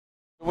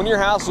When your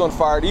house is on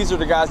fire, these are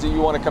the guys that you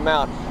want to come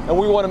out, and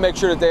we want to make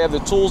sure that they have the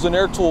tools in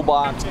their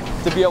toolbox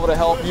to be able to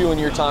help you in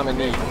your time of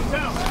need.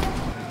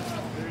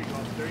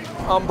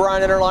 I'm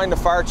Brian Enterline, the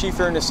fire chief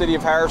here in the city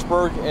of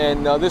Harrisburg,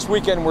 and this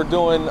weekend we're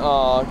doing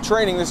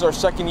training. This is our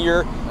second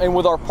year, and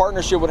with our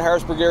partnership with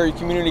Harrisburg Area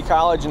Community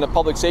College and the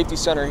Public Safety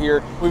Center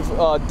here, we've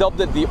dubbed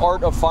it the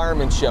Art of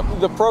Firemanship.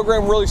 The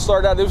program really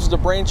started out, this was the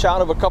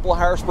brainchild of a couple of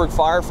Harrisburg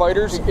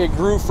firefighters. It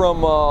grew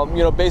from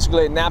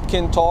basically a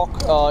napkin talk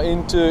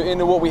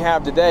into what we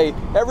have today.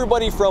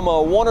 Everybody from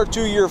a 1 or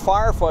 2 year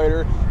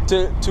firefighter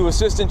to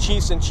assistant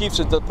chiefs and chiefs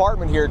at the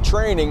department here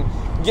training,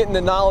 getting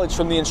the knowledge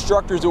from the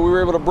instructors that we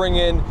were able to bring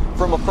in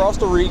from across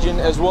the region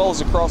as well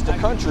as across the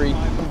country,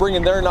 and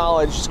bringing their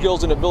knowledge,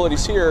 skills, and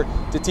abilities here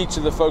to teach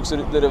to the folks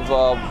that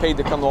have paid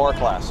to come to our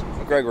class.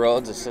 Greg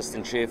Rhodes,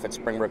 Assistant Chief at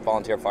Springbrook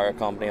Volunteer Fire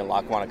Company in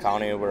Lackawanna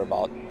County. We're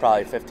about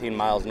probably 15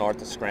 miles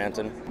north of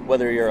Scranton.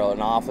 Whether you're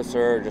an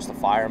officer or just a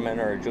fireman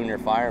or a junior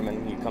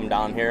fireman, you come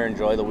down here,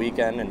 enjoy the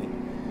weekend, and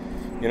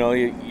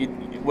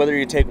whether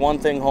you take one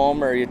thing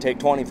home or you take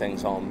 20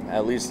 things home,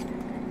 at least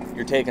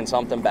you're taking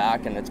something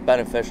back, and it's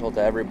beneficial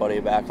to everybody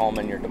back home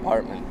in your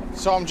department.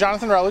 So I'm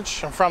Jonathan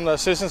Rutledge. I'm from the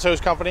Citizens Hose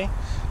Company.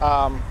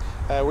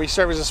 We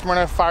serve as a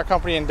Smyrna Fire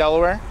Company in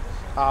Delaware.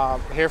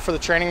 Here for the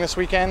training this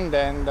weekend,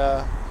 and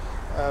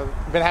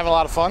been having a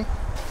lot of fun.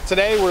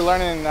 Today we're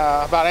learning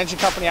about engine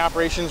company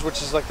operations,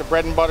 which is like the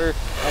bread and butter,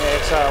 and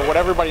it's what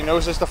everybody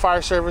knows as the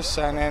fire service.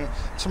 And then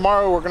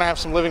tomorrow we're going to have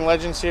some living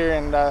legends here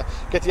and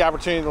get the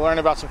opportunity to learn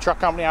about some truck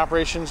company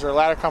operations or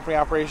ladder company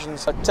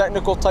operations.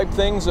 Technical type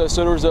things,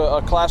 so there's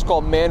a class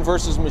called Man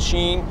versus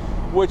Machine,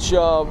 which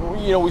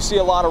we see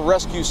a lot of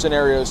rescue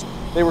scenarios.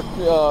 They were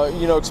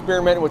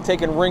experimenting with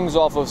taking rings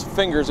off of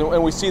fingers,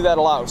 and we see that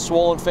a lot,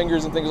 swollen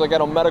fingers and things like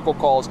that on medical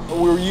calls.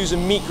 We were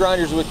using meat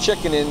grinders with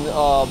chicken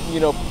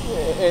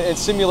and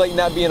simulating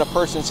that being a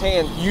person's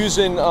hand,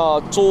 using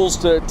tools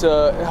to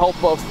help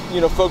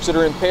folks that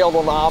are impaled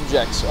on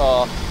objects.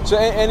 So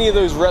any of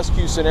those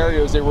rescue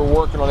scenarios they were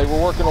working on. They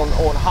were working on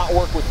hot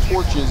work with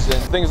torches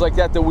and things like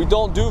that we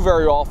don't do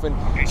very often,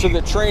 so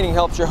the training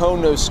helps you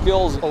hone those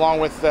skills.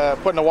 Along with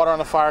putting the water on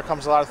the fire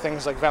comes a lot of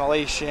things like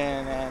ventilation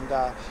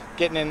and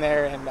getting in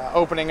there and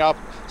opening up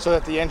so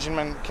that the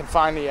engineman can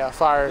find the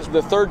fires.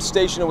 The third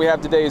station that we have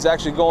today is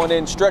actually going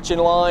in, stretching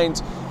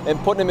lines and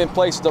putting them in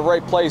place at the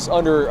right place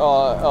under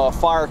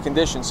fire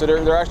conditions. So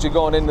they're actually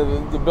going into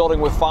the building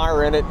with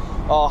fire in it.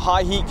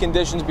 High heat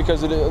conditions,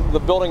 because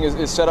the building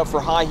is set up for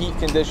high heat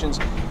conditions,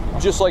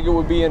 just like it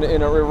would be in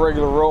a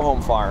regular row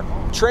home fire.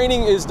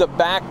 Training is the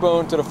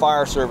backbone to the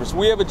fire service.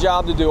 We have a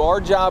job to do.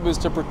 Our job is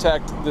to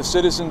protect the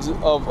citizens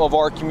of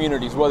our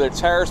communities, whether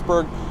it's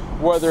Harrisburg,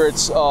 whether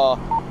it's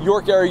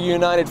York Area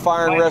United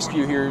Fire and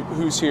Rescue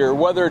who's here,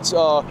 whether it's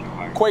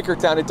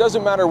Quakertown. It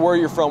doesn't matter where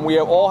you're from. We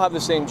all have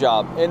the same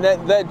job, and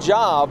that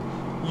job,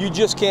 you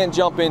just can't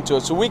jump into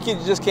it. So we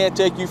just can't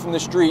take you from the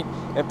street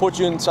and put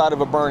you inside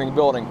of a burning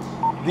building.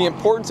 The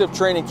importance of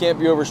training can't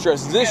be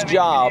overstressed. This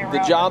job, the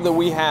job that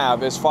we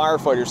have as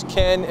firefighters,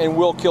 can and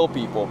will kill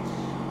people.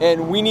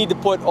 And we need to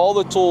put all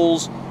the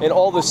tools and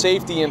all the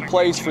safety in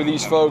place for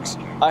these folks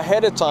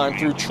ahead of time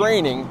through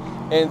training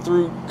and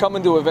through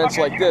coming to events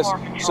like this,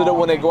 so that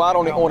when they go out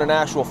on an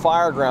actual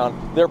fire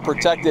ground, they're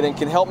protected and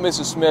can help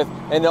Mrs. Smith,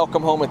 and they'll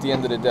come home at the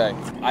end of the day.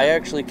 I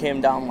actually came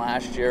down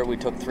last year. We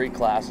took 3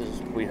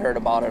 classes. We heard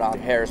about it on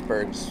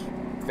Harrisburg's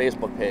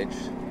Facebook page.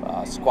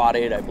 Squad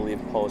 8, I believe,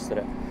 posted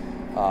it.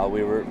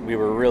 We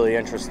were really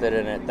interested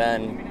in it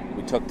then.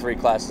 We took 3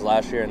 classes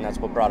last year, and that's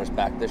what brought us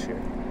back this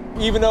year.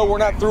 Even though we're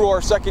not through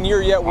our second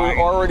year yet, we're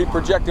already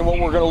projecting what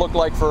we're going to look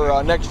like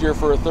for next year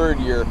for a third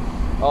year.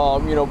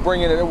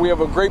 We have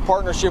a great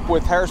partnership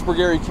with Harrisburg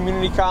Area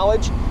Community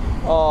College,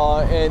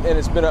 and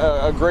it's been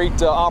a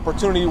great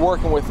opportunity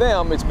working with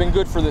them. It's been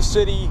good for the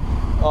city,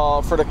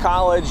 for the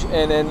college,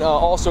 and then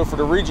also for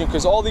the region,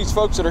 because all these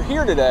folks that are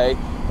here today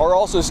are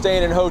also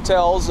staying in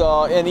hotels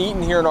and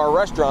eating here in our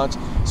restaurants,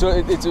 so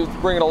it's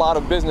bringing a lot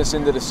of business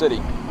into the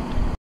city.